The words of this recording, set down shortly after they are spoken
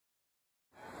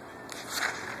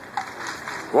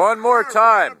One more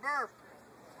time.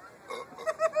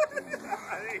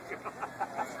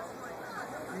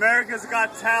 America's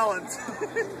Got Talent.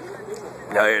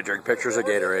 Now you drink pictures of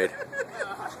Gatorade.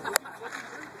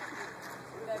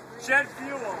 Jet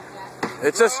fuel.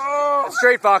 It's just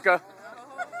straight vodka.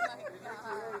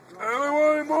 I don't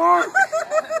want any more.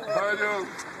 I do.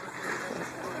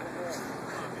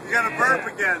 You gotta burp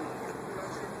again.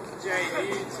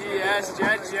 J-E-T-S,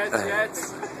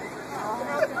 Jets.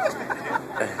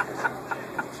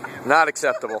 Not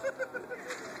acceptable.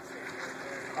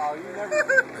 Oh, you never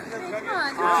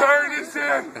Turn this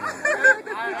in.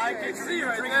 I can see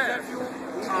right there.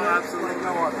 Oh, absolutely.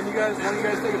 Can you guys, one of you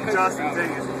guys take a picture? Justin,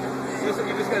 take it. You just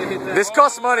gotta hit that. This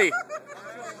costs money.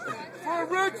 For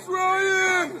Rex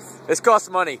Ryan. This costs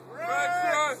money. Rex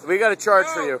Ryan. We got to charge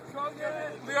for you.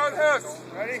 Leon Hess.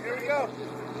 Ready? Here we go.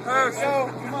 Hess.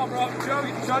 Come on, bro. Chug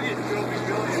it.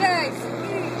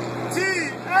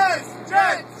 T-S,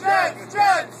 Jets.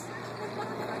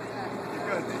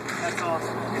 Good. That's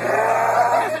awesome.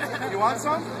 You want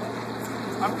some?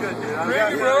 I'm good, dude. I'm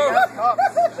Bring it, bro.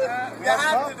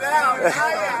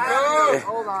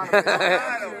 Hold on.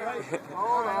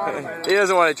 He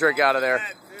doesn't want to drink out of there.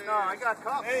 No, I got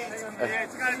cups. Hey,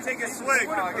 it's got to take a swig.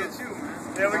 I'll get you.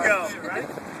 There we go. Right?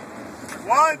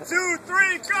 1, 2,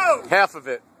 3, go. Half of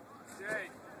it.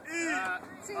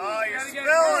 Oh, you're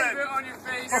spilling. On your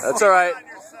face. That's all right.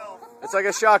 It's like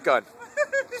a shotgun.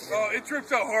 Oh, it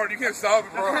trips out hard. You can't stop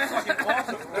it, bro.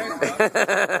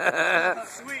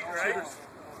 Sweet, right?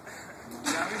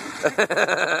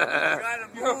 Gotta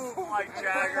move like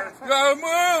Jagger. Gotta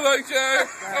move like Jagger.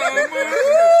 Gotta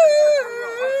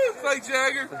move like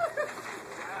Jagger.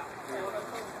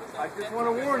 I just want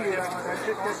to warn you.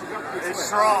 It's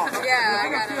strong. Yeah, I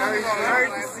got it. Very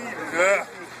deceiving. Yeah.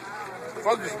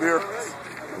 Fuck this beer.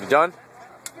 You done?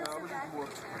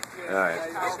 All right.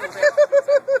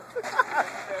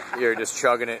 You're just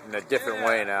chugging it in a different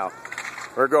way now.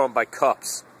 We're going by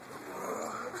cups.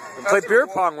 Play beer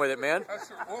pong with it, man.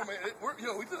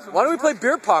 Why don't we play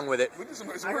beer pong with it? We did some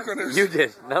nice work on this. You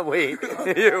did. Not we.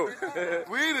 You.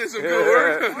 We did some good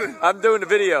work on this. I'm doing the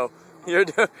video. You're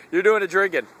doing the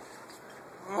drinking.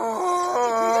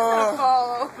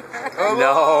 Oh,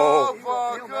 No.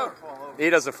 vodka. He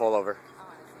doesn't fall over.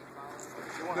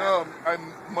 No, I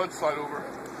mudslide over.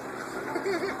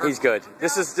 He's good.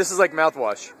 This is like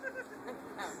mouthwash.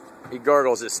 He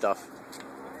gargles his stuff.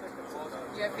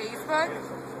 You have Facebook?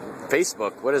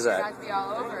 Facebook? What is You that? have to be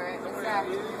all over it. What's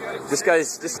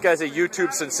that? This guy's a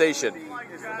YouTube sensation.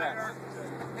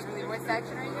 What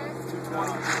section are you in?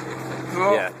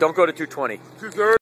 No. Yeah, don't go to 220. 2:30.